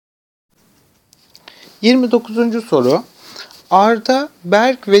29. soru. Arda,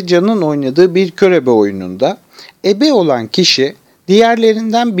 Berk ve Can'ın oynadığı bir körebe oyununda ebe olan kişi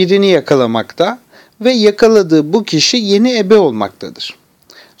diğerlerinden birini yakalamakta ve yakaladığı bu kişi yeni ebe olmaktadır.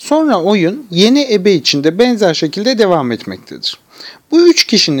 Sonra oyun yeni ebe içinde benzer şekilde devam etmektedir. Bu üç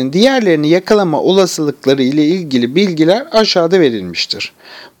kişinin diğerlerini yakalama olasılıkları ile ilgili bilgiler aşağıda verilmiştir.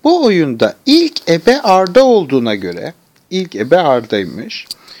 Bu oyunda ilk ebe Arda olduğuna göre, ilk ebe Arda'ymış.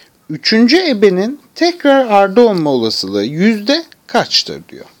 Üçüncü ebenin tekrar Arda olma olasılığı yüzde kaçtır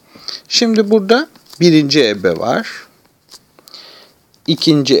diyor. Şimdi burada birinci ebe var,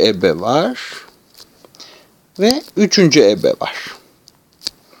 ikinci ebe var ve üçüncü ebe var.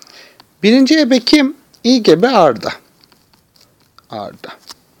 Birinci ebe kim? İlk ebe Arda. Arda.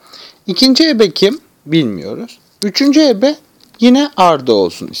 İkinci ebe kim? Bilmiyoruz. Üçüncü ebe yine Arda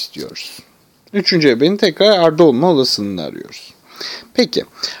olsun istiyoruz. Üçüncü ebenin tekrar Arda olma olasılığını arıyoruz. Peki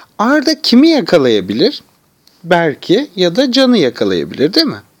Arda kimi yakalayabilir? Berk'i ya da Can'ı yakalayabilir değil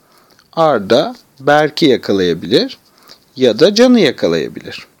mi? Arda Berk'i yakalayabilir ya da Can'ı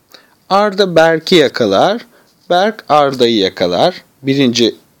yakalayabilir. Arda Berk'i yakalar, Berk Arda'yı yakalar.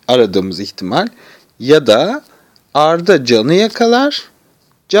 Birinci aradığımız ihtimal. Ya da Arda Can'ı yakalar,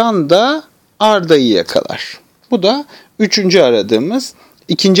 Can da Arda'yı yakalar. Bu da ikinci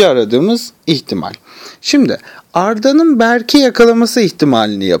aradığımız ihtimal. Şimdi Arda'nın Berk'i yakalaması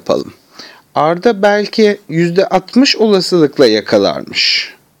ihtimalini yapalım. Arda Berk'i %60 olasılıkla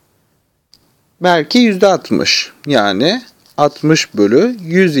yakalarmış. Berk'i %60 yani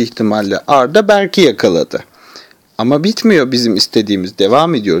 60/100 ihtimalle Arda Berk'i yakaladı. Ama bitmiyor bizim istediğimiz.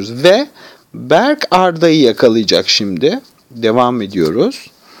 Devam ediyoruz ve Berk Arda'yı yakalayacak şimdi. Devam ediyoruz.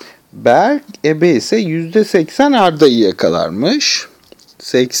 Berk ebe ise %80 Arda'yı yakalarmış.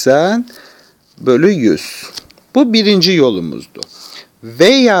 80/100. Bu birinci yolumuzdu.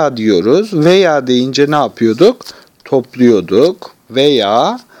 Veya diyoruz. Veya deyince ne yapıyorduk? Topluyorduk.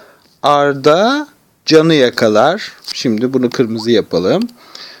 Veya Arda Can'ı yakalar. Şimdi bunu kırmızı yapalım.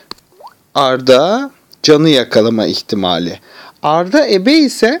 Arda Can'ı yakalama ihtimali. Arda ebe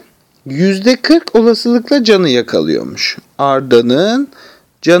ise %40 olasılıkla Can'ı yakalıyormuş. Arda'nın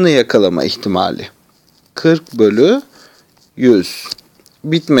Can'ı yakalama ihtimali. 40/100.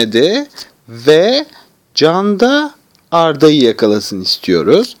 Bitmedi ve Can da Arda'yı yakalasın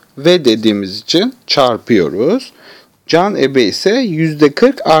istiyoruz. Ve dediğimiz için çarpıyoruz. Can ebe ise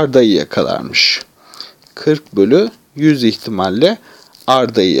 %40 Arda'yı yakalarmış. 40/100 ihtimalle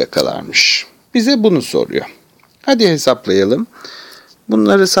Arda'yı yakalarmış. Bize bunu soruyor. Hadi hesaplayalım.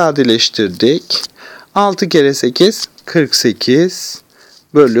 Bunları sadeleştirdik. 6 kere 8 48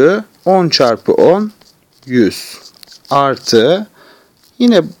 bölü 10 çarpı 10 100 artı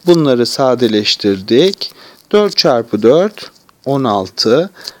yine bunları sadeleştirdik. 4 çarpı 4 16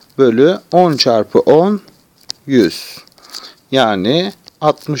 bölü 10 çarpı 10 100 yani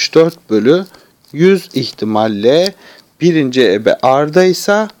 64/100 ihtimalle birinci ebe Arda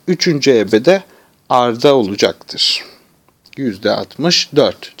ise üçüncü ebe de Arda olacaktır.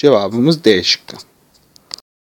 %64. Cevabımız D şıkkı.